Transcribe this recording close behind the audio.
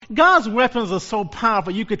God's weapons are so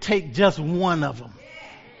powerful, you could take just one of them.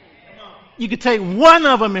 You could take one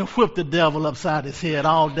of them and whip the devil upside his head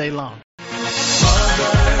all day long.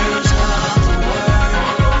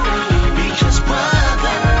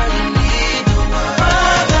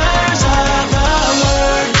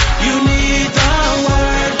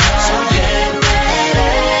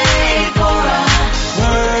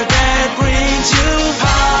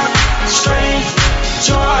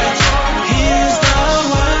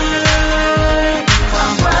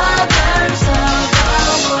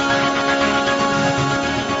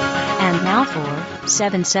 And now for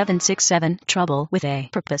 7767 Trouble with a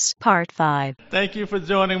Purpose, Part 5. Thank you for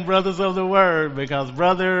joining Brothers of the Word, because,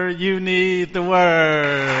 brother, you need the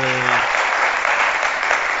Word.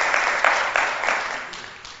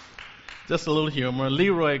 Just a little humor.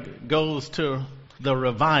 Leroy goes to the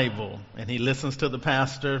revival, and he listens to the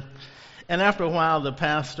pastor. And after a while, the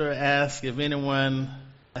pastor asks if anyone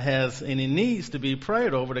has any needs to be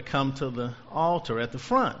prayed over to come to the altar at the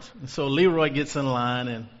front. And so Leroy gets in line,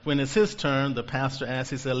 and when it's his turn, the pastor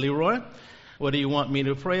asks, he said, "Leroy, what do you want me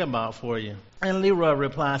to pray about for you?" And Leroy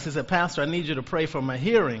replies, he said, "Pastor, I need you to pray for my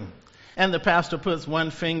hearing." And the pastor puts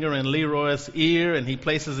one finger in Leroy's ear, and he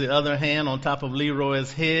places the other hand on top of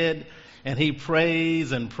Leroy's head, and he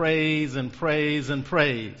prays and prays and prays and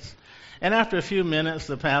prays. And after a few minutes,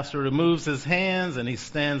 the pastor removes his hands and he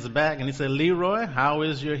stands back and he said, "Leroy, how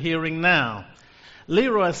is your hearing now?"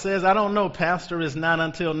 Leroy says, "I don't know, Pastor. It's not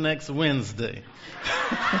until next Wednesday."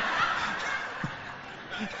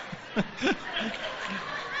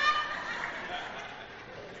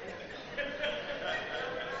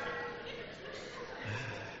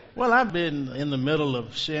 Well, I've been in the middle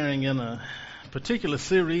of sharing in a particular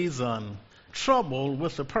series on trouble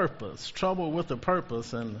with a purpose. Trouble with a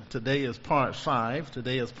purpose, and today is part 5.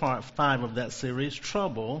 Today is part 5 of that series,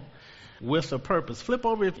 Trouble with a Purpose. Flip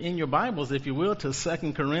over in your Bibles, if you will, to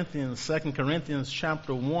 2 Corinthians. 2 Corinthians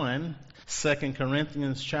chapter 1. 2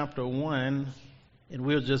 Corinthians chapter 1. And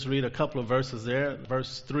we'll just read a couple of verses there,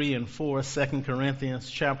 verse 3 and 4. 2 Corinthians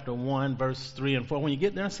chapter 1, verse 3 and 4. When you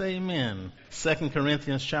get there, say amen. 2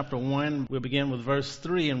 Corinthians chapter 1, we'll begin with verse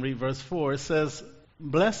 3 and read verse 4. It says,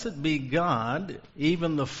 "Blessed be God,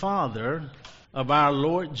 even the Father of our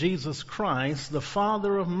Lord Jesus Christ, the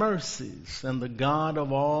Father of mercies and the God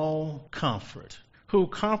of all comfort, who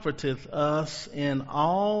comforteth us in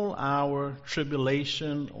all our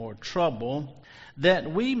tribulation or trouble,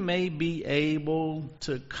 that we may be able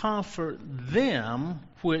to comfort them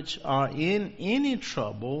which are in any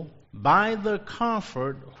trouble by the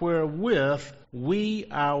comfort wherewith we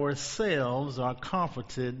ourselves are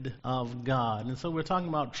comforted of God." And so we're talking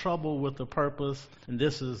about trouble with a purpose, and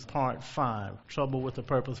this is part 5. Trouble with a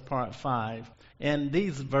purpose, part 5. And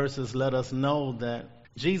these verses let us know that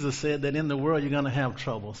Jesus said that in the world you're going to have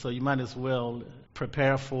trouble, so you might as well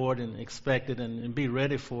prepare for it and expect it and be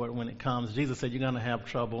ready for it when it comes. Jesus said you're going to have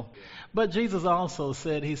trouble. But Jesus also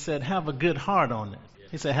said, he said, have a good heart on it.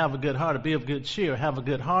 He said, have a good heart, be of good cheer, have a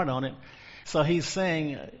good heart on it. So he's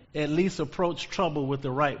saying, at least approach trouble with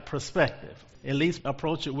the right perspective. At least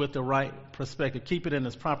approach it with the right perspective. Keep it in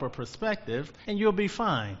its proper perspective, and you'll be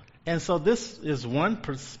fine. And so this is one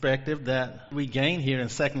perspective that we gain here in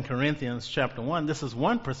 2 Corinthians chapter 1. This is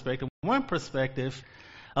one perspective. One perspective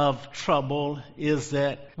of trouble is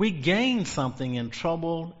that we gain something in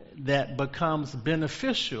trouble that becomes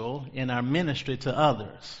beneficial in our ministry to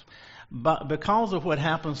others. But because of what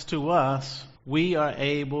happens to us, we are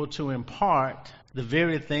able to impart the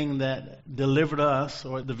very thing that delivered us,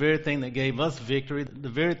 or the very thing that gave us victory, the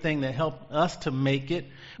very thing that helped us to make it.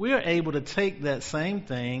 We are able to take that same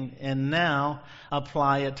thing and now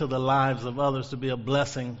apply it to the lives of others to be a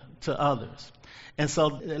blessing to others. And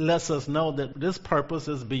so it lets us know that this purpose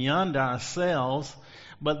is beyond ourselves,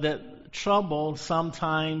 but that trouble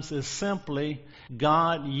sometimes is simply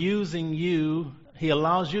God using you. He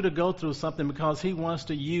allows you to go through something because He wants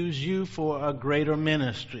to use you for a greater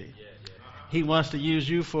ministry. He wants to use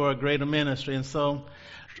you for a greater ministry. And so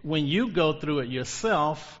when you go through it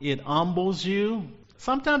yourself, it humbles you.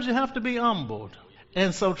 Sometimes you have to be humbled.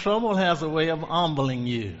 And so trouble has a way of humbling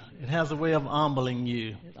you. It has a way of humbling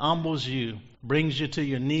you. It humbles you, brings you to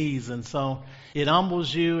your knees. And so it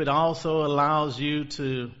humbles you. It also allows you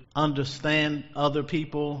to understand other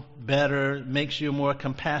people better, makes you more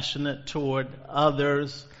compassionate toward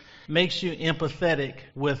others, makes you empathetic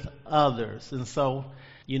with others. And so,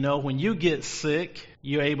 you know, when you get sick,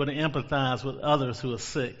 you're able to empathize with others who are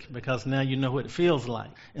sick because now you know what it feels like.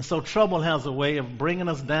 And so trouble has a way of bringing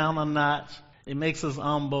us down a notch. It makes us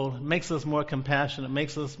humble, makes us more compassionate,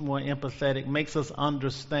 makes us more empathetic, makes us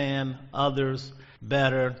understand others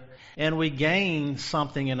better. And we gain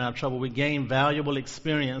something in our trouble. We gain valuable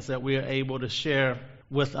experience that we are able to share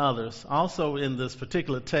with others. Also in this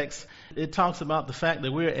particular text, it talks about the fact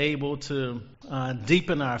that we're able to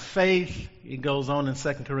deepen our faith. It goes on in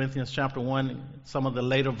 2 Corinthians chapter 1, some of the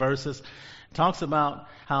later verses. It talks about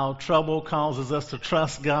how trouble causes us to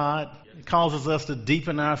trust God. It causes us to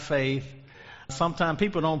deepen our faith. Sometimes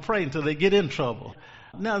people don't pray until they get in trouble.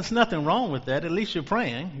 Now, there's nothing wrong with that. At least you're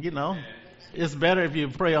praying, It's better if you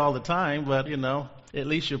pray all the time, but, at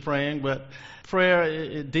least you're praying. But prayer,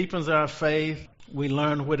 it deepens our faith. We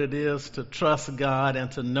learn what it is to trust God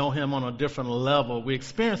and to know Him on a different level. We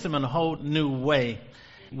experience Him in a whole new way.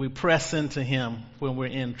 We press into Him when we're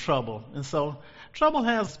in trouble. And so trouble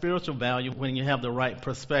has spiritual value when you have the right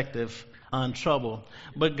perspective on trouble.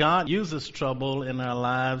 But God uses trouble in our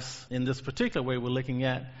lives in this particular way we're looking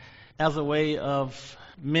at as a way of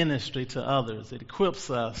ministry to others. It equips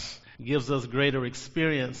us, gives us greater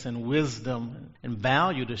experience and wisdom and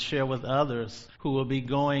value to share with others who will be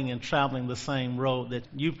going and traveling the same road that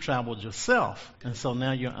you've traveled yourself. And so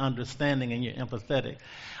now you're understanding and you're empathetic.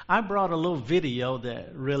 I brought a little video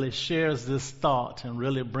that really shares this thought and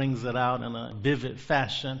really brings it out in a vivid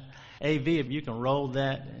fashion. AV, if you can roll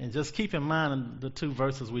that, and just keep in mind the two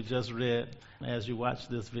verses we just read as you watch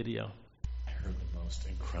this video. I heard the most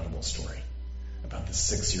incredible story about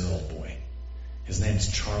this 6-year-old boy. His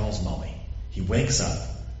name's Charles Mully. He wakes up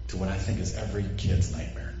to what I think is every kid's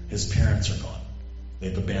nightmare. His parents are gone.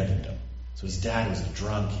 They've abandoned him. So his dad was a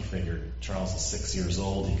drunk. He figured Charles is 6 years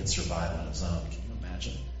old. He could survive on his own. Can you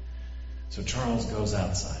imagine? So Charles goes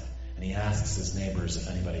outside and he asks his neighbors if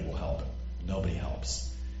anybody will help him. Nobody helps.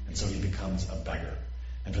 And so he becomes a beggar.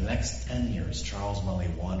 And for the next 10 years, Charles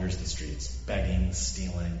Mully wanders the streets, begging,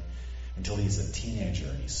 stealing, until he's a teenager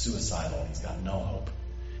and he's suicidal and he's got no hope.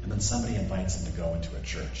 And then somebody invites him to go into a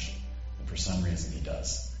church. And for some reason he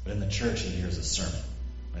does. But in the church he hears a sermon.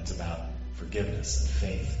 And it's about forgiveness and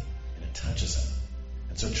faith. And it touches him.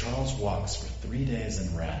 And so Charles walks for 3 days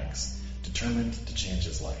in rags, determined to change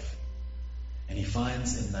his life. And he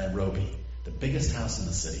finds in Nairobi the biggest house in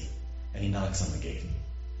the city. And he knocks on the gate.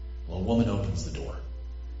 Well, a woman opens the door.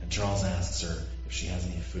 And Charles asks her if she has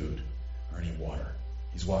any food or any water.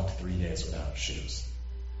 He's walked 3 days without shoes.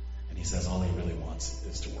 And he says all he really wants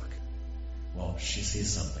is to work. Well, she sees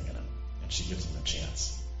something in him, and she gives him a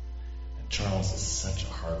chance. And Charles is such a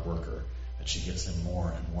hard worker that she gives him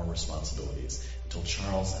more and more responsibilities until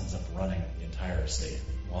Charles ends up running the entire estate.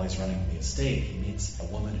 While he's running the estate, he meets a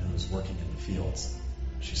woman who's working in the fields.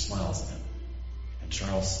 She smiles at him. And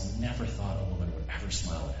Charles never thought a woman would ever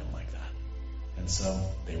smile at him like that. And so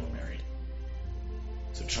they were married.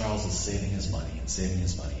 So Charles is saving his money,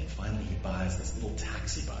 and finally he buys this little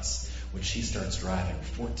taxi bus, which he starts driving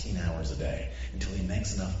 14 hours a day until he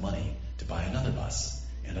makes enough money to buy another bus,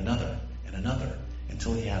 and another,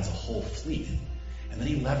 until he has a whole fleet. And then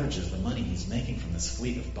he leverages the money he's making from this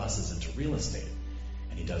fleet of buses into real estate.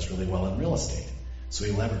 And he does really well in real estate. So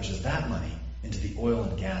he leverages that money into the oil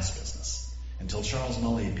and gas business, until Charles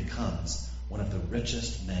Mully becomes one of the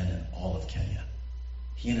richest men in all of Kenya.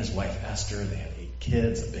 He and his wife Esther, they have 8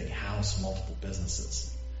 kids, a big house, multiple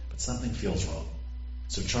businesses. But something feels wrong.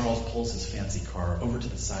 So Charles pulls his fancy car over to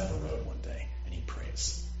the side of the road one day, and he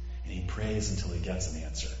prays. And he prays until he gets an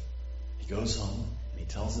answer. He goes home, and he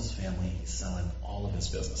tells his family he's selling all of his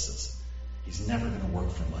businesses. He's never going to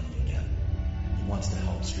work for money again. He wants to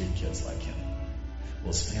help street kids like him.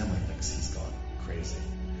 Well, his family thinks he's gone crazy.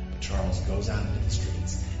 But Charles goes out into the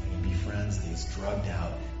streets, and he befriends these drugged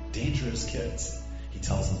out, dangerous kids. He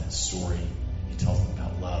tells them his story. He tells them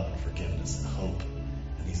about love and forgiveness and hope.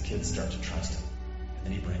 And these kids start to trust him. And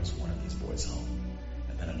then he brings one of these boys home.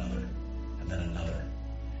 And then another. And then another.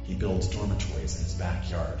 He builds dormitories in his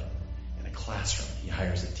backyard. In a classroom. He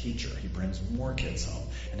hires a teacher. He brings more kids home.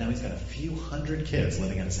 And now he's got a few hundred kids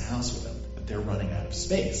living in his house with him. But they're running out of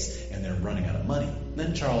space. And they're running out of money. And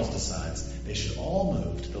then Charles decides they should all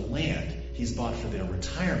move to the land he's bought for their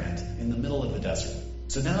retirement in the middle of the desert.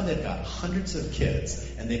 So now they've got hundreds of kids,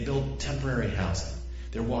 and they build temporary housing.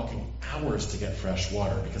 They're walking hours to get fresh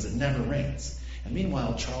water because it never rains. And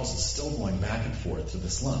meanwhile, Charles is still going back and forth to the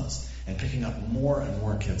slums and picking up more and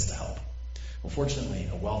more kids to help. Well, fortunately,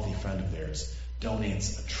 a wealthy friend of theirs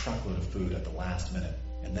donates a truckload of food at the last minute,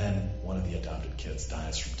 and then one of the adopted kids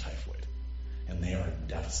dies from typhoid. And they are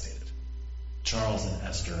devastated. Charles and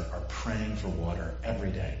Esther are praying for water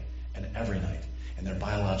every day and every night, and their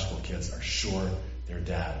biological kids are sure their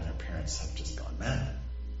dad and their parents have just gone mad.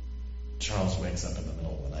 Charles wakes up in the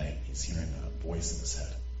middle of the night. He's hearing a voice in his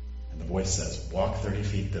head. And the voice says, walk 30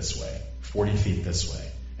 feet this way, 40 feet this way,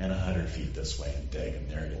 and 100 feet this way, and dig, and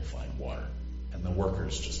there you'll find water. And And the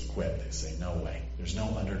workers just quit. They say, no way. There's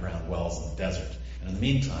no underground wells in the desert. And in the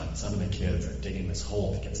meantime, some of the kids are digging this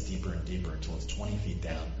hole that gets deeper and deeper until it's 20 feet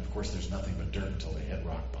down. And of course, there's nothing but dirt until they hit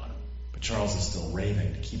rock bottom. But Charles is still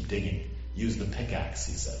raving to keep digging. Use the pickaxe,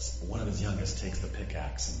 he says. But one of his youngest takes the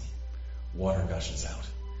pickaxe and water gushes out.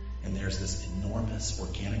 And there's this enormous,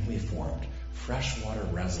 organically formed, freshwater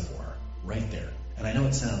reservoir right there. And I know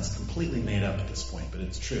it sounds completely made up at this point, but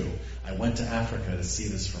it's true. I went to Africa to see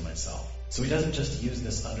this for myself. So he doesn't just use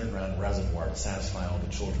this underground reservoir to satisfy all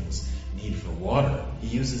the children's need for water. He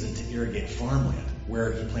uses it to irrigate farmland,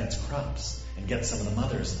 where he plants crops and gets some of the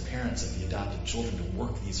mothers and parents of the adopted children to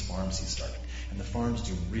work these farms he started. And the farms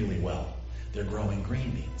do really well. They're growing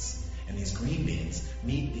green beans. And these green beans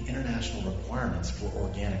meet the international requirements for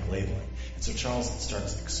organic labeling. And so Charles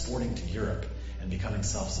starts exporting to Europe and becoming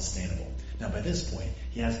self-sustainable. Now, by this point,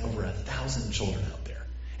 he has over 1,000 children out there.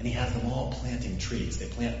 And he has them all planting trees. They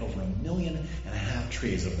plant over 1.5 million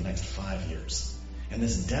trees over the next 5 years. And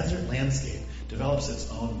this desert landscape develops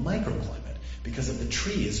its own microclimate because of the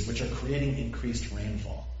trees which are creating increased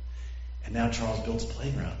rainfall. And now Charles builds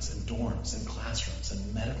playgrounds and dorms and classrooms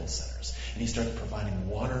and medical centers. And he starts providing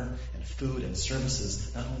water and food and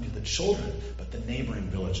services not only to the children, but the neighboring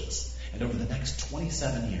villages. And over the next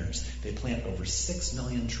 27 years, they plant over 6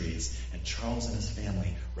 million trees, and Charles and his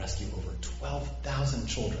family rescue over 12,000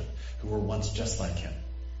 children who were once just like him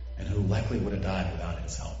and who likely would have died without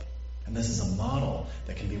his help. And this is a model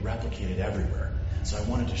that can be replicated everywhere. So I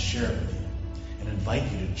wanted to share it with you and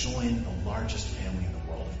invite you to join the largest family in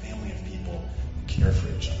the world, a family of people who care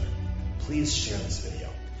for each other. Please share this video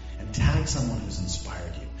and tag someone who's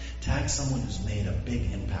inspired you. Tag someone who's made a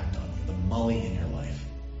big impact on you, the Mully in your life,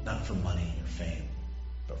 not for money or fame,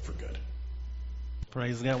 but for good.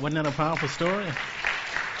 Praise God. Wasn't that a powerful story?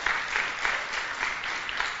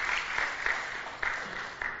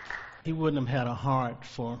 He wouldn't have had a heart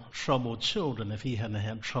for troubled children if he hadn't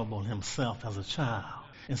had trouble himself as a child.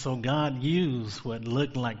 And so God used what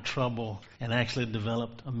looked like trouble and actually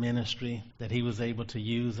developed a ministry that he was able to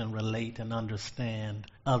use and relate and understand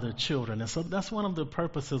other children. And so that's one of the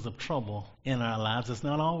purposes of trouble in our lives. It's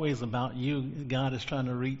not always about you. God is trying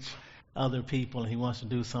to reach other people, and he wants to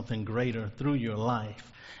do something greater through your life.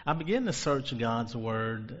 I began to search God's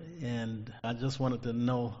word, and I just wanted to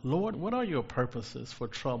know, Lord, what are your purposes for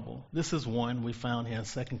trouble? This is one we found here in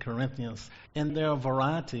 2 Corinthians. And there are a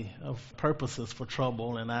variety of purposes for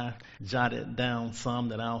trouble, and I jotted down some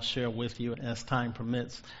that I'll share with you as time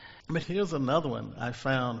permits. But here's another one I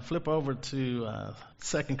found. Flip over to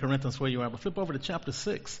 2 Corinthians where you are, but flip over to chapter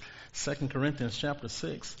 6. 2 Corinthians chapter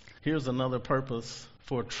 6. Here's another purpose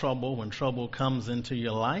for trouble when trouble comes into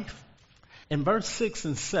your life. In verse 6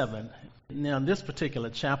 and 7, now in this particular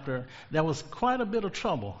chapter, there was quite a bit of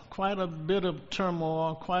trouble, quite a bit of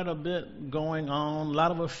turmoil, quite a bit going on, a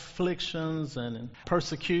lot of afflictions and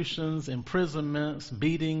persecutions, imprisonments,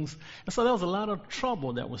 beatings. And so there was a lot of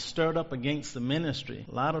trouble that was stirred up against the ministry,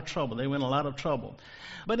 a lot of trouble. They were in a lot of trouble.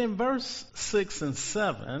 But in verse 6 and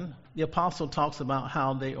 7, the apostle talks about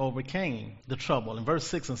how they overcame the trouble. In verse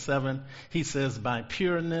 6 and 7, he says, by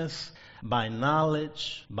pureness, by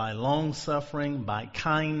knowledge, by long-suffering, by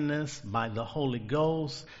kindness, by the Holy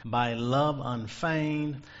Ghost, by love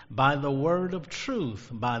unfeigned, by the word of truth,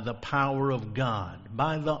 by the power of God,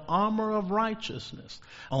 by the armor of righteousness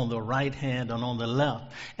on the right hand and on the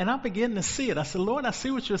left. And I began to see it. I said, Lord, I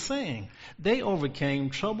see what you're saying. They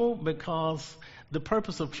overcame trouble because the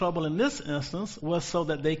purpose of trouble in this instance was so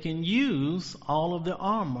that they can use all of the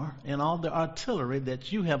armor and all the artillery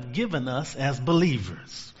that you have given us as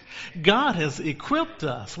believers. God has equipped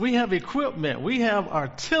us. We have equipment. We have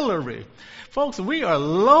artillery. Folks, we are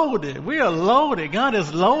loaded. We are loaded. God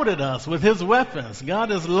has loaded us with his weapons.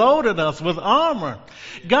 God has loaded us with armor.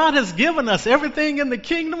 God has given us everything in the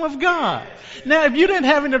kingdom of God. Now, if you didn't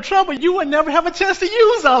have any trouble, you would never have a chance to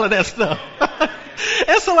use all of that stuff.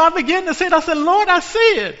 And so I began to say it. I said, Lord, I see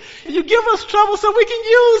it. You give us trouble so we can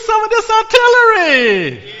use some of this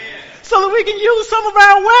artillery. So that we can use some of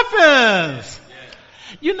our weapons.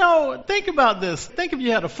 You know, think about this. Think if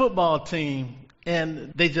you had a football team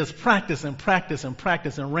and they just practice and practice and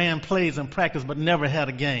practice and ran plays and practice but never had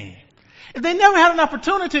a game. If they never had an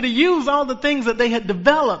opportunity to use all the things that they had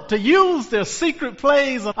developed, to use their secret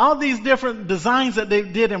plays, all these different designs that they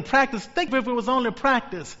did in practice, think if it was only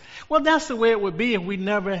practice. Well, that's the way it would be if we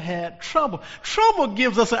never had trouble. Trouble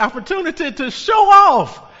gives us an opportunity to show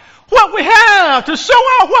off what we have, to show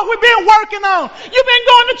off what we've been working on. You've been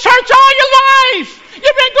going to church all your life.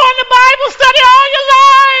 You've been going to Bible study all your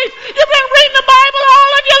life. You've been reading the Bible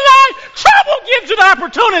all of your life. Trouble gives you the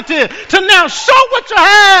opportunity to now show what you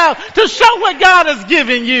have, to show what God has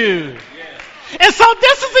given you. And so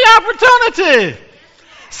this is the opportunity.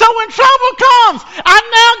 So when trouble comes, I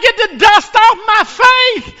now get to dust off my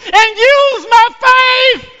faith and use my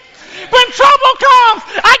faith. When trouble comes,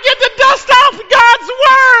 I get to dust off God's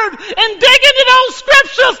word and dig into those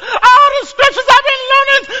scriptures. All the scriptures I've been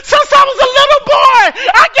learning since I was a little boy.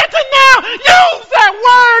 I get to now use that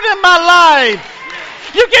word in my life.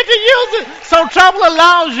 You get to use it. So trouble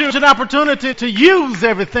allows you an opportunity to use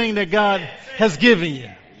everything that God has given you.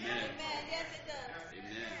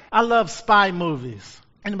 I love spy movies.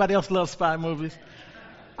 Anybody else love spy movies?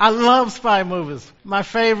 I love spy movies. My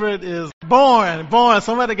favorite is Bourne.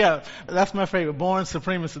 Somebody got, that's my favorite. Bourne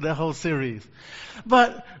Supremacy, that whole series.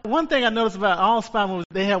 But one thing I noticed about all spy movies,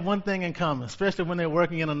 they have one thing in common, especially when they're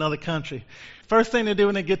working in another country. First thing they do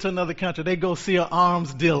when they get to another country, they go see an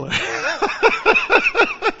arms dealer.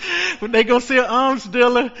 When they go see an arms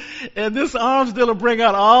dealer, and this arms dealer bring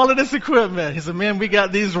out all of this equipment. He said, man, we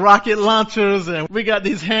got these rocket launchers, and we got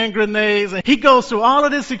these hand grenades. And he goes through all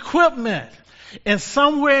of this equipment. And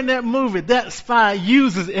somewhere in that movie, that spy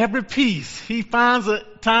uses every piece. He finds a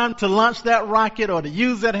time to launch that rocket or to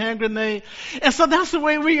use that hand grenade. And so that's the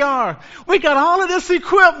way we are. We got all of this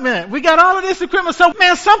equipment. So,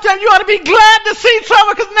 man, sometimes you ought to be glad to see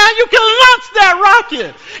trouble because now you can launch that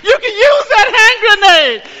rocket. You can use that hand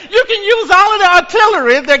grenade. You can use all of the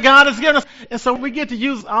artillery that God has given us. And so we get to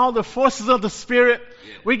use all the forces of the Spirit.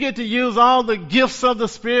 We get to use all the gifts of the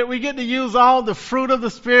Spirit. We get to use all the fruit of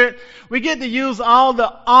the Spirit. We get to use all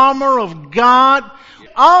the armor of God.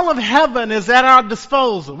 All of heaven is at our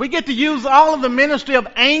disposal. We get to use all of the ministry of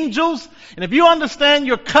angels. And if you understand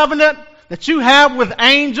your covenant that you have with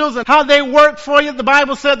angels and how they work for you, the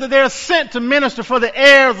Bible said that they're sent to minister for the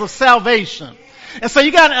heirs of salvation. And so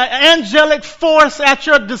you got an angelic force at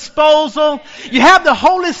your disposal. You have the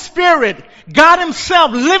Holy Spirit, God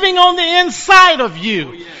Himself, living on the inside of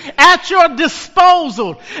you, at your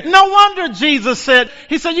disposal. No wonder Jesus said,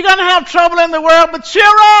 He said, you're going to have trouble in the world, but cheer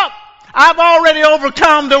up. I've already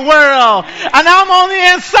overcome the world. And I'm on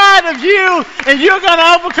the inside of you, and you're going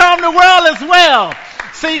to overcome the world as well.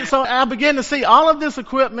 See, so I begin to see all of this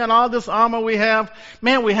equipment, all this armor we have.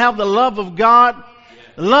 Man, we have the love of God.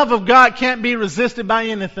 The love of God can't be resisted by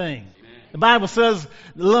anything. The Bible says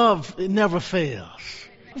love, it never fails.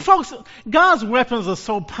 Folks, God's weapons are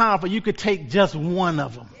so powerful, you could take just one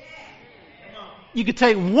of them. You could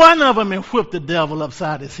take one of them and whip the devil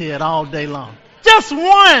upside his head all day long. Just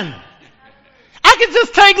one. I could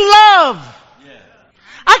just take love.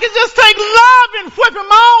 I could just take love and whip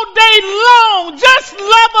him all day long. Just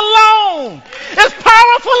love alone is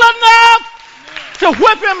powerful enough to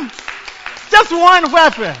whip him. Just one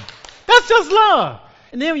weapon. That's just love.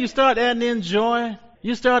 And then when you start adding in joy,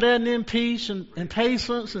 you start adding in peace and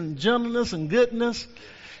patience and gentleness and goodness.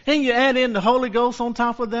 And you add in the Holy Ghost on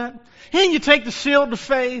top of that. And you take the shield of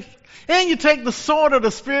faith. And you take the sword of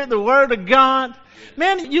the Spirit, the Word of God.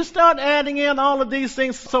 Man, you start adding in all of these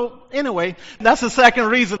things. So anyway, that's the second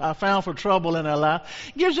reason I found for trouble in our life.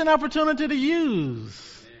 It gives you an opportunity to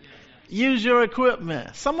use your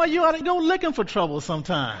equipment. Some of you ought to go looking for trouble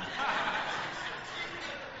sometime.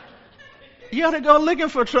 You ought to go looking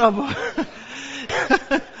for trouble.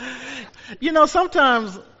 You know,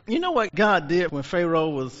 sometimes, you know what God did when Pharaoh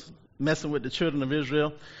was messing with the children of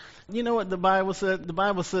Israel? You know what the Bible said? The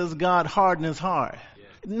Bible says God hardened his heart.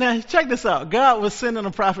 Now, check this out. God was sending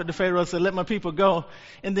a prophet to Pharaoh and said, let my people go.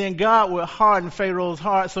 And then God would harden Pharaoh's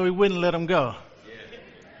heart so he wouldn't let him go.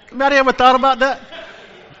 Anybody ever thought about that?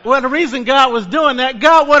 Well, the reason God was doing that,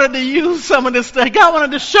 God wanted to use some of this stuff. God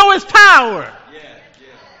wanted to show his power.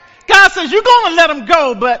 God says, you're going to let him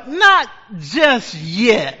go, but not just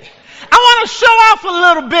yet. I want to show off a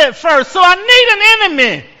little bit first. So I need an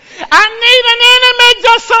enemy. I need an enemy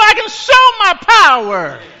just so I can show my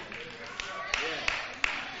power.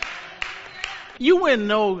 You wouldn't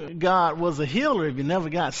know God was a healer if you never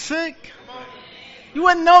got sick. You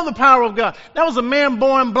wouldn't know the power of God. There was a man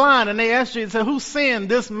born blind, and they asked Jesus, who sinned,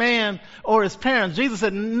 this man or his parents? Jesus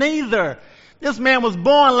said, neither. This man was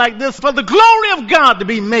born like this for the glory of God to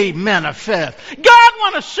be made manifest. God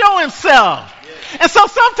wants to show himself. And so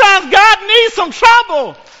sometimes God needs some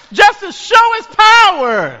trouble just to show his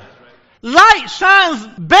power. Light shines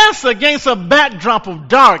best against a backdrop of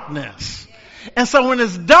darkness. And so when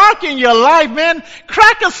it's dark in your life, man,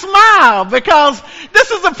 crack a smile because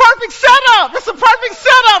this is the perfect setup. It's a perfect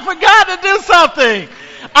setup for God to do something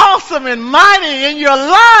awesome and mighty in your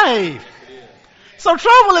life. So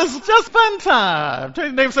trouble is just fun time. Tell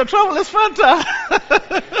your neighbor, say, trouble is fun time.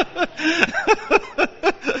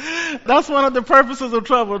 That's one of the purposes of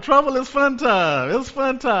trouble. Trouble is fun time. It's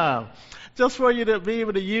fun time. Just for you to be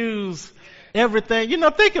able to use Everything.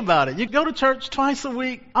 Think about it. You go to church twice a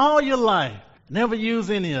week all your life. Never use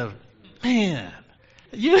any of it. Man.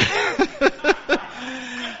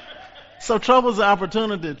 So trouble's an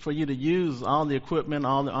opportunity for you to use all the equipment,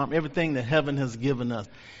 all the everything that heaven has given us.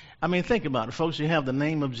 I mean, think about it, folks. You have the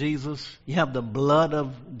name of Jesus. You have the blood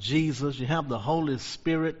of Jesus. You have the Holy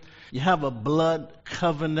Spirit. You have a blood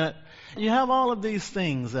covenant. You have all of these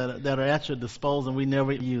things that are at your disposal, and we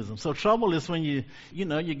never use them. So trouble is when you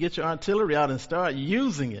get your artillery out and start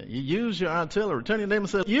using it. You use your artillery. Turn to your neighbor and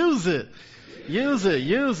say, use it. Use it,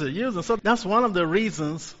 use it, use it. So that's one of the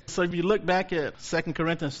reasons. So if you look back at 2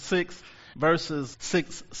 Corinthians 6, verses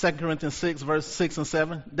 6, 2 Corinthians 6, verses 6 and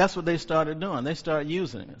 7, that's what they started doing. They started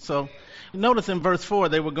using it. So notice in verse 4,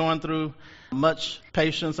 they were going through much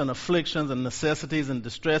patience and afflictions and necessities and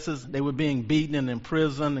distresses. They were being beaten and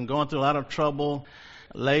imprisoned and going through a lot of trouble,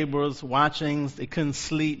 laborers, watchings. They couldn't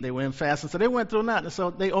sleep. They were in fasting. So they went through nothing.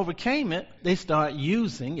 So they overcame it. They started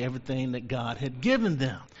using everything that God had given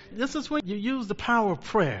them. This is when you use the power of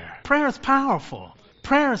prayer. Prayer is powerful.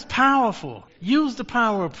 Prayer is powerful. Use the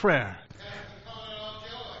power of prayer.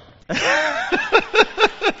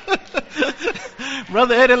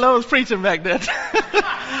 Brother Eddie Lowe was preaching back then.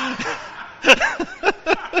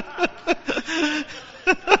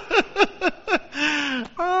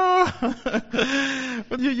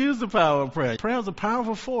 But you use the power of prayer. Prayer is a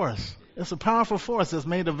powerful force. It's a powerful force that's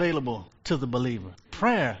made available to the believer.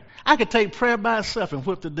 Prayer. I could take prayer by itself and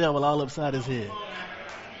whip the devil all upside his head.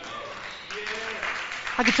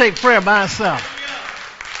 I could take prayer by itself.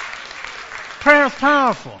 Prayer is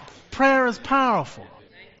powerful. Prayer is powerful.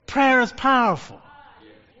 Prayer is powerful.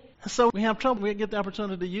 And so we have trouble. We get the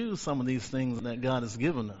opportunity to use some of these things that God has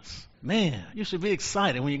given us. Man, you should be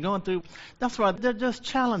excited when you're going through. That's why they're just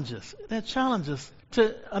challenges. They're challenges.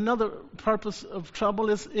 To another purpose of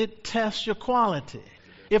trouble is it tests your quality.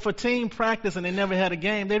 If a team practice and they never had a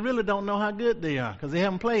game, they really don't know how good they are because they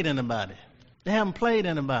haven't played anybody. They haven't played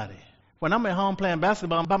anybody. When I'm at home playing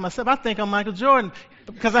basketball by myself, I think I'm Michael Jordan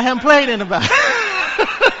because I haven't played anybody.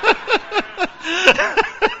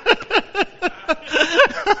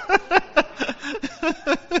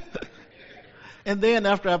 And then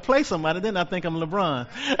after I play somebody, then I think I'm LeBron.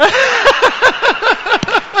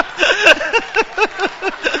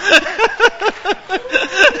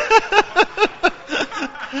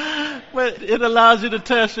 But it allows you to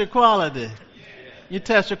test your quality. You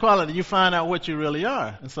test your quality. You find out what you really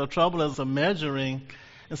are. And so trouble is a measuring.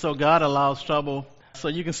 And so God allows trouble so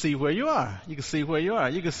you can see where you are. You can see where you are.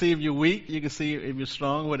 You can see if you're weak. You can see if you're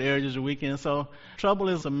strong, what areas you're weak in. So trouble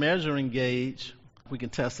is a measuring gauge. We can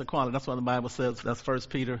test the quality. That's what the Bible says. That's 1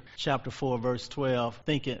 Peter chapter 4, verse 12.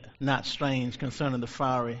 Think it not strange concerning the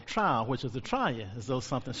fiery trial, which is to try you, as though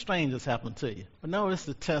something strange has happened to you. But no, it's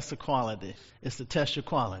to test the quality. It's to test your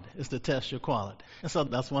quality. It's to test your quality. And so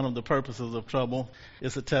that's one of the purposes of trouble,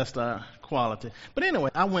 is to test our quality. But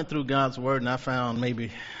anyway, I went through God's Word and I found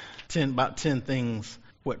maybe about 10 things,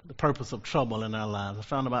 what the purpose of trouble in our lives. I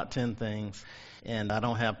found about 10 things. And I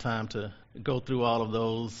don't have time to go through all of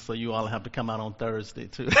those, so you all have to come out on Thursday,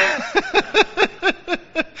 too.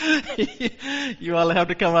 You all have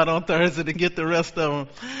to come out on Thursday to get the rest of them.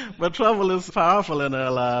 But trouble is powerful in our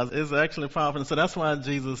lives. It's actually powerful. And so that's why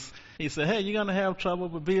Jesus, he said, hey, you're going to have trouble,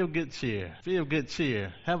 but be of good cheer. Be of good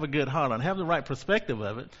cheer. Have a good heart on it. Have the right perspective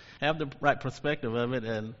of it. Have the right perspective of it,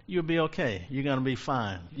 and you'll be okay. You're going to be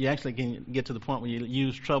fine. You actually can get to the point where you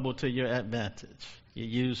use trouble to your advantage. You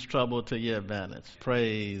use trouble to your advantage.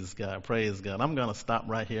 Praise God. Praise God. I'm going to stop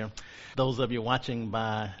right here. Those of you watching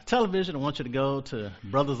by television, I want you to go to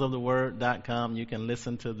brothersoftheword.com. You can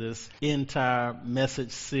listen to this entire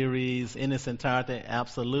message series in its entirety,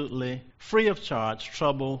 absolutely free of charge.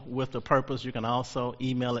 Trouble with a Purpose. You can also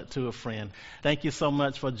email it to a friend. Thank you so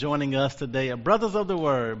much for joining us today at Brothers of the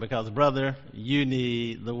Word, because, brother, you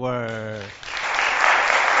need the Word.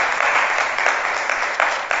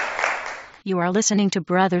 You are listening to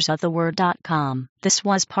brothersoftheword.com. This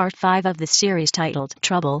was part 5 of the series titled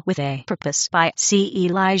Trouble with a Purpose by C.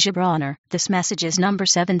 Elijah Bronner. This message is number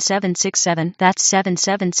 7767. That's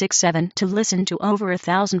 7767. To listen to over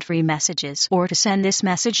 1,000 free messages or to send this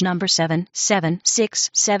message number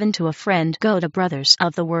 7767 to a friend, go to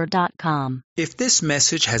brothersoftheword.com. If this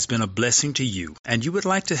message has been a blessing to you and you would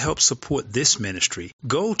like to help support this ministry,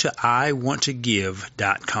 go to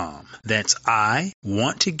iwanttogive.com. That's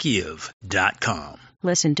iwanttogive.com.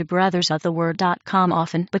 Listen to brothersoftheword.com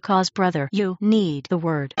often because, brother, you need the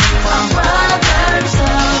Word. Brothers of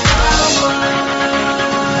the Word.